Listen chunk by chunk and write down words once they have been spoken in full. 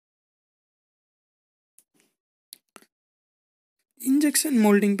Injection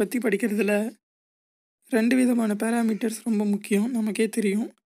moulding பற்றி படிக்கிறதுல 2 விதமான பேராமீட்டர்ஸ் ரொம்ப முக்கியம். நமக்கே தெரியும்.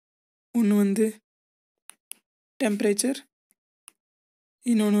 ஒன்று வந்து டெம்பரேச்சர்,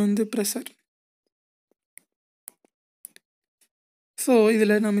 இன்னொன்று வந்து ப்ரெஷர். ஸோ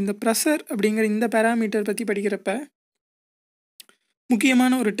இதில் நம்ம இந்த ப்ரெஷர் அப்படிங்கிற இந்த பேராமீட்டர் பற்றி படிக்கிறப்ப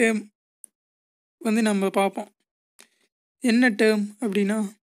முக்கியமான ஒரு டேர்ம் வந்து நம்ம பார்ப்போம். என்ன டேர்ம் அப்படின்னா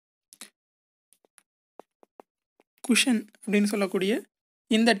குஷன் அப்படின்னு சொல்லக்கூடிய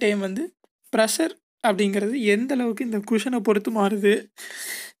இந்த டேர்ம் வந்து ப்ரெஷர் அப்படிங்கிறது எந்த அளவுக்கு இந்த குஷனை பொறுத்து மாறுது,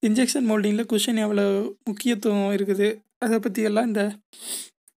 இன்ஜெக்ஷன் மோல்டிங்கில் குஷன் எவ்வளோ முக்கியத்துவம் இருக்குது, அதை பற்றி எல்லாம்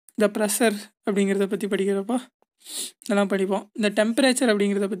இந்த ப்ரெஷர் அப்படிங்கிறத பற்றி படிக்கிறப்போ இதெல்லாம் படிப்போம். இந்த டெம்பரேச்சர்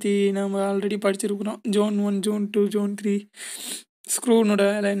அப்படிங்கிறத பற்றி நம்ம ஆல்ரெடி படிச்சிருக்கிறோம். ஜோன் 1, ஜோன் 2, ஜோன் 3, ஸ்க்ரூனோட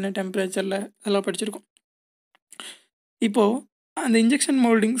என்ன டெம்பரேச்சரில் அதெல்லாம் படிச்சிருக்கோம். இப்போது அந்த இன்ஜெக்ஷன்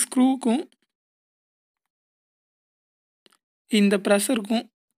மோல்டிங் ஸ்க்ரூவுக்கும் இந்த ப்ரெஷருக்கும்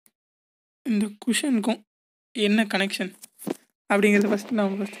இந்த குஷனுக்கும் என்ன கனெக்ஷன் அப்படிங்கிறத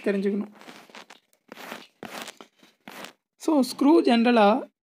ஃபஸ்ட்டு தெரிஞ்சுக்கணும். ஸோ ஸ்க்ரூ ஜென்ரலாக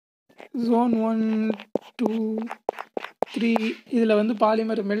ஜோன் 1, 2, 3 இதில் வந்து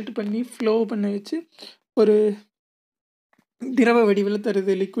பாலிமரை மெல்ட் பண்ணி ஃப்ளோ பண்ண வச்சு ஒரு திரவ வடிவில்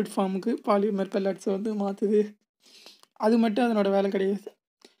தருது. லிக்விட் ஃபார்முக்கு பாலிமர் பெல்லட்ஸை வந்து மாற்றுது. அது மட்டும் அதனோட வேலை கிடையாது.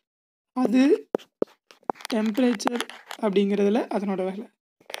 அது டெம்பரேச்சர் அப்படிங்கிறதுல அதனோட வேலை.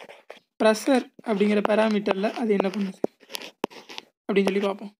 ப்ரெஷர் அப்படிங்கிற பேராமீட்டரில் அது என்ன பண்ணுது அப்படின்னு சொல்லி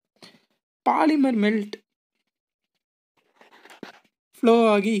பார்ப்போம். பாலிமர் மெல்ட் ஃப்ளோ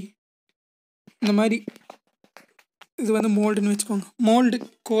ஆகி இந்த மாதிரி இது வந்து மோல்டுன்னு வச்சுக்கோங்க. மோல்டு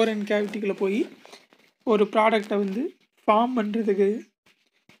கோர் அண்ட் கேவிட்டிக்குள்ளே போய் ஒரு ப்ராடக்டை வந்து ஃபார்ம் பண்ணுறதுக்கு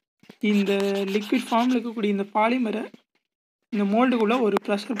இந்த லிக்விட் ஃபார்மில் இருக்கக்கூடிய இந்த பாலிமரை இந்த மோல்டுக்குள்ளே ஒரு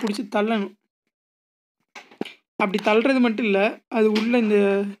ப்ரெஷர் பிடிச்சி தள்ளணும். அப்படி தள்ளுறது மட்டும் இல்லை, அது உள்ளே இந்த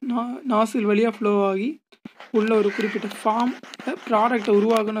நாசில் வழியாக ஃப்ளோ ஆகி உள்ள ஒரு குறிப்பிட்ட ஃபார்ம் ப்ராடக்டை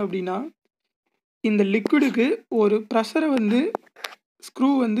உருவாக்கணும். அப்படின்னா இந்த லிக்விடுக்கு ஒரு ப்ரெஷரை வந்து ஸ்க்ரூ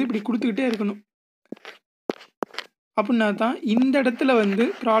வந்து இப்படி கொடுத்துக்கிட்டே இருக்கணும். அப்படின்னா தான் இந்த இடத்துல வந்து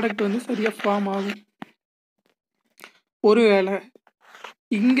ப்ராடக்ட் வந்து சரியாக ஃபார்ம் ஆகும். ஒருவேளை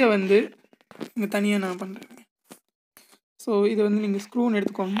இங்கே வந்து இங்கே தனியாக நான் பண்ணுறேன். ஸோ இது வந்து நீங்கள் ஸ்க்ரூன்னு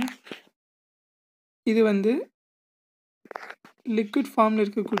எடுத்துக்கோங்க. இது வந்து லிக்விட் ஃபார்மில்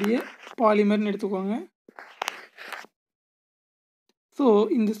இருக்கக்கூடிய பாலிமர்னு எடுத்துக்கோங்க. ஸோ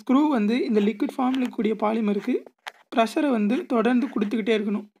இந்த ஸ்க்ரூ வந்து இந்த லிக்விட் ஃபார்மில் இருக்கக்கூடிய பாலிமருக்கு ப்ரெஷரை வந்து தொடர்ந்து கொடுத்துக்கிட்டே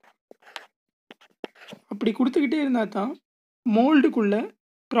இருக்கணும். அப்படி கொடுத்துக்கிட்டே இருந்தால் தான் மோல்டுக்குள்ளே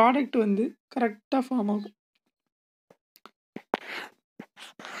ப்ராடக்ட் வந்து கரெக்டாக ஃபார்ம் ஆகும்.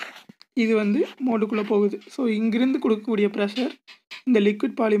 இது வந்து மோல்டுக்குள்ளே போகுது. ஸோ இங்கிருந்து கொடுக்கக்கூடிய ப்ரெஷர் இந்த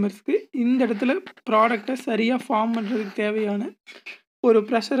லிக்விட் பாலிமர்ஸ்க்கு இந்த இடத்துல ப்ராடக்டை சரியாக ஃபார்ம் பண்ணுறதுக்கு தேவையான ஒரு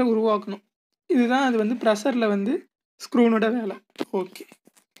ப்ரெஷரை உருவாக்கணும். இதுதான் அது வந்து ப்ரெஷரில் வந்து ஸ்க்ரூனோட வேலை. ஓகே,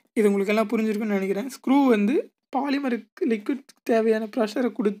 இது உங்களுக்கு எல்லாம் புரிஞ்சிருக்குன்னு நினைக்கிறேன். ஸ்க்ரூ வந்து பாலிமருக்கு லிக்விட் தேவையான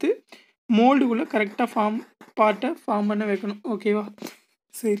ப்ரெஷரை கொடுத்து மோல்டுக்குள்ளே கரெக்டாக பார்ட்டை ஃபார்ம் பண்ண வைக்கணும். ஓகேவா?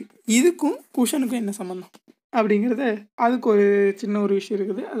 சரி, இதுக்கும் குஷனுக்கும் என்ன சம்மந்தம் அப்படிங்கிறத அதுக்கு ஒரு சின்ன ஒரு விஷயம்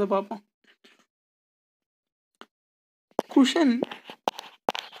இருக்குது, அதை பார்ப்போம். குஷன்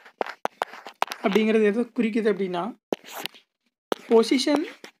அப்படிங்கிறது எதை குறிக்குது அப்படின்னா பொசிஷன்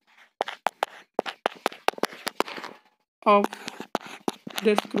ஆஃப்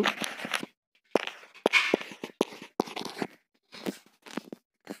த ஸ்க்ரூ.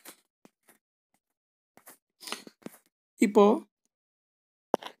 இப்போது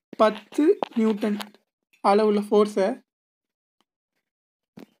 10 நியூட்டன் அளவுள்ள ஃபோர்ஸை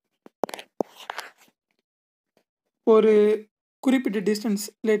ஒரு குறிப்பிட்ட distance,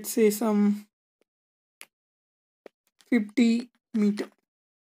 let's say some 50 metre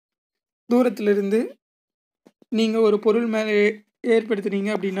தூரத்திலிருந்து நீங்கள் ஒரு பொருள் மேலே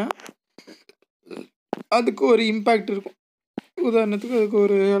ஏற்படுத்துனீங்க அப்படின்னா அதுக்கு ஒரு இம்பேக்ட் இருக்கும். உதாரணத்துக்கு அதுக்கு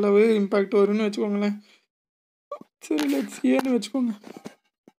ஒரு அளவு இம்பேக்ட் வரும்னு வச்சுக்கோங்களேன். சரி, லெட்ஸ் ஏன்னு வச்சுக்கோங்க.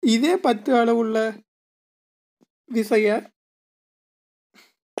 இதே 10 அளவுள்ள விசையை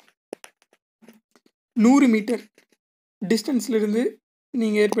 100 மீட்டர் டிஸ்டன்ஸ்லேருந்து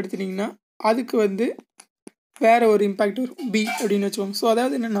நீங்கள் ஏற்படுத்தினீங்கன்னா அதுக்கு வந்து வேறு ஒரு இம்பேக்ட் வரும், பி அப்படின்னு வச்சுக்கோங்க. ஸோ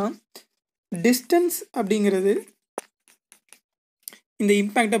அதாவது என்னென்னா டிஸ்டன்ஸ் அப்படிங்கிறது இந்த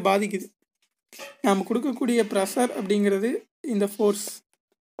இம்பேக்டை பாதிக்குது. நாம் கொடுக்கக்கூடிய ப்ரெஷர் அப்படிங்கிறது இந்த ஃபோர்ஸ்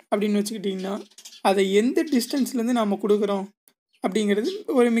அப்படின்னு வச்சுக்கிட்டிங்கன்னா அதை எந்த டிஸ்டன்ஸ்லேருந்து நாம் கொடுக்குறோம் அப்படிங்கிறது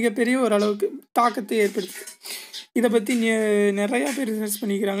ஒரு மிகப்பெரிய ஒரு அளவுக்கு தாக்கத்தை ஏற்படுத்துது. இதை பற்றி நிறையா பேர் ரிசர்ச்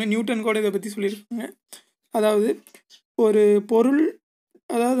பண்ணிக்கிறாங்க. நியூட்டன் கூட இதை பற்றி சொல்லியிருக்காங்க. அதாவது ஒரு பொருள்,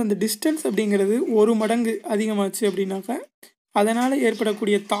 அதாவது அந்த டிஸ்டன்ஸ் அப்படிங்கிறது 1 மடங்கு அதிகமாச்சு அப்படின்னாக்கா அதனால்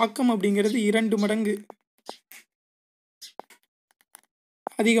ஏற்படக்கூடிய தாக்கம் அப்படிங்கிறது 2 மடங்கு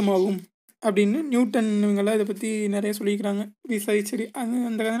அதிகமாகும் அப்படின்னு நியூட்டன் இவங்கெல்லாம் இதை பற்றி நிறைய சொல்லிக்கிறாங்க. சரி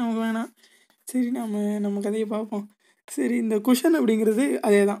அந்த கதை நமக்கு வேணாம். சரி நம்ம கதையை பார்ப்போம். சரி, இந்த குஷன் அப்படிங்கிறது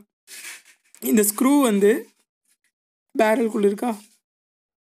அதே தான். இந்த ஸ்க்ரூ வந்து பேரலுக்குள்ளே இருக்கா,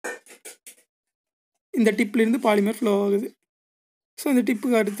 இந்த டிப்லேருந்து பாலிமர் ஃப்ளோ ஆகுது. ஸோ இந்த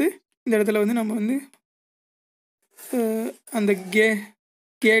டிப்புக்கு அடுத்து இந்த இடத்துல வந்து நம்ம வந்து அந்த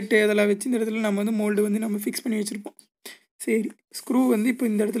கேட்டு அதெல்லாம் வச்சு இந்த இடத்துல நம்ம வந்து மோல்டு வந்து நம்ம ஃபிக்ஸ் பண்ணி வச்சுருப்போம். சரி, ஸ்க்ரூ வந்து இப்போ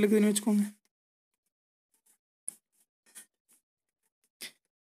இந்த இடத்துல இருக்குதுன்னு வச்சுக்கோங்க.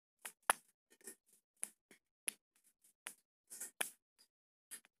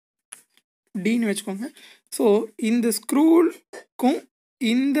 டின்னு வச்சுக்கோங்க. ஸோ இந்த ஸ்க்ரூக்கும்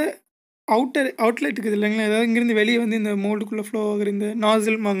இந்த அவுட்லெட் இருக்குது இல்லைங்களா, அதாவது இங்கேருந்து வெளியே வந்து இந்த மோல்டுக்குள்ளே ஃப்ளோ ஆகுற இந்த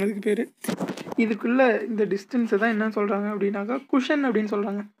நாசில் வாங்குறதுக்கு பேர், இதுக்குள்ளே இந்த டிஸ்டன்ஸை தான் என்ன சொல்கிறாங்க அப்படின்னாக்கா குஷன் அப்படின்னு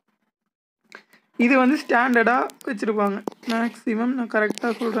சொல்கிறாங்க. இது வந்து ஸ்டாண்டர்டாக வச்சுருப்பாங்க. மேக்ஸிமம் நான்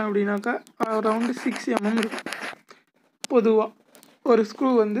கரெக்டாக சொல்கிறேன் அப்படின்னாக்கா அரௌண்டு 6 mm இருக்கும். பொதுவாக ஒரு ஸ்க்ரூ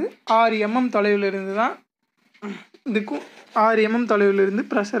வந்து 6 mm தொலைவில் இருந்து தான் இதுக்கும் 6 mm தொலைவில் இருந்து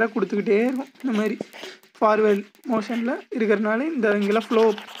ப்ரெஷரை கொடுத்துக்கிட்டே இருக்கும். இந்த மாதிரி ஃபார்வேர்ட் மோஷனில் இருக்கிறனால இந்த இங்கெல்லாம் ஃப்ளோ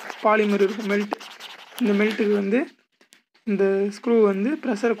பாலிமர் இருக்கும், மெல்ட். இந்த மெல்ட்டுக்கு வந்து இந்த ஸ்க்ரூ வந்து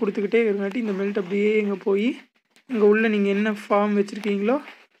ப்ரெஷரை கொடுத்துக்கிட்டே இருக்கிறங்காட்டி இந்த மெல்ட் அப்படியே இங்கே போய் இங்கே உள்ள நீங்கள் என்ன ஃபார்ம் வச்சுருக்கீங்களோ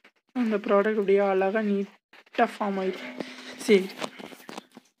அந்த ப்ராடக்ட் அப்படியே அழகாக நீட்டாக ஃபார்ம் ஆகிடும். சரி,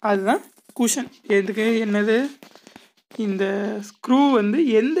 அதுதான் குஷன். எதுக்கு என்னது, இந்த ஸ்க்ரூ வந்து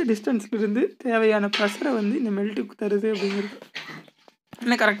எந்த டிஸ்டன்ஸ்லேருந்து தேவையான ப்ரெஷரை வந்து இந்த மெல்ட்டுக்கு தருது அப்படிங்கிறது.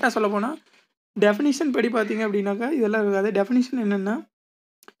 இன்னும் கரெக்டாக சொல்ல போனால் டெஃபினிஷன் படி பார்த்தீங்க அப்படின்னாக்கா இதெல்லாம் இருக்காது. டெஃபினிஷன் என்னென்னா,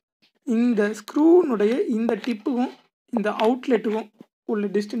 இந்த ஸ்க்ரூனுடைய இந்த டிப்புக்கும் இந்த அவுட்லெட்டுக்கும் உள்ள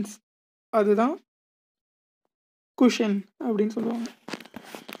டிஸ்டன்ஸ் அதுதான் குஷன் அப்படின்னு சொல்லுவாங்க.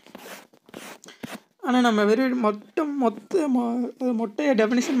 ஆனால் நம்ம வெறும் மொட்டையை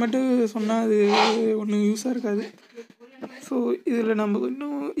டெஃபினிஷன் மட்டும் சொன்னால் அது ஒன்றும் யூஸாக இருக்காது. ஸோ இதில் நம்ம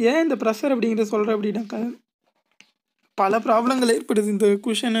இன்னும் ஏன் இந்த ப்ரெஷர் அப்படிங்கிறத சொல்கிறேன் அப்படின்னாக்கா, பல ப்ராப்ளங்கள் ஏற்படுது இந்த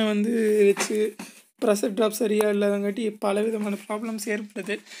குஷனை வந்து வச்சு. ப்ரெஷர் ட்ராப் சரியாக இல்லாதங்காட்டி பல விதமான ப்ராப்ளம்ஸ்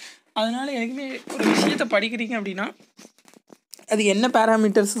ஏற்படுது. அதனால் எனக்குமே ஒரு விஷயத்தை படிக்கிறீங்க அப்படின்னா அது என்ன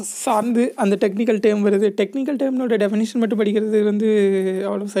பேராமீட்டர்ஸ் சார்ந்து அந்த டெக்னிக்கல் டேர்ம் வருது. டெக்னிக்கல் டேர்ம்னோட டெஃபினிஷன் மட்டும் படிக்கிறது வந்து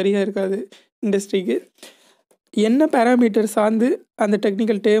அவ்வளோ சரியாக இருக்காது இண்டஸ்ட்ரிக்கு. என்ன பேராமீட்டர் சார்ந்து அந்த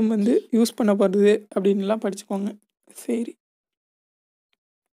டெக்னிக்கல் டேர்ம் வந்து யூஸ் பண்ணப்படுது அப்படின்லாம் படிச்சுக்கோங்க. சரி,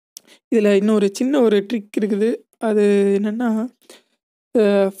 இதில் இன்னொரு சின்ன ஒரு ட்ரிக் இருக்குது. அது என்னென்னா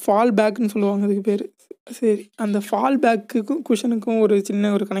ஃபால் பேக்குன்னு சொல்லுவாங்க அதுக்கு பேர். சரி, அந்த ஃபால் பேக்குக்கும் குஷனுக்கும் ஒரு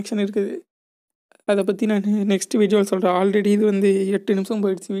சின்ன ஒரு கனெக்ஷன் இருக்குது. அதை பற்றி நான் நெக்ஸ்ட் வீடியோவில் சொல்கிறேன். ஆல்ரெடி இது வந்து 8 நிமிஷம்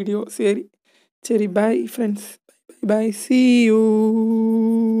போயிடுச்சு வீடியோ. சரி bye friends, bye, see you.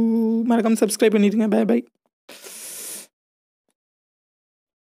 மறக்காமல் சப்ஸ்கிரைப் பண்ணிடுங்க. பாய்.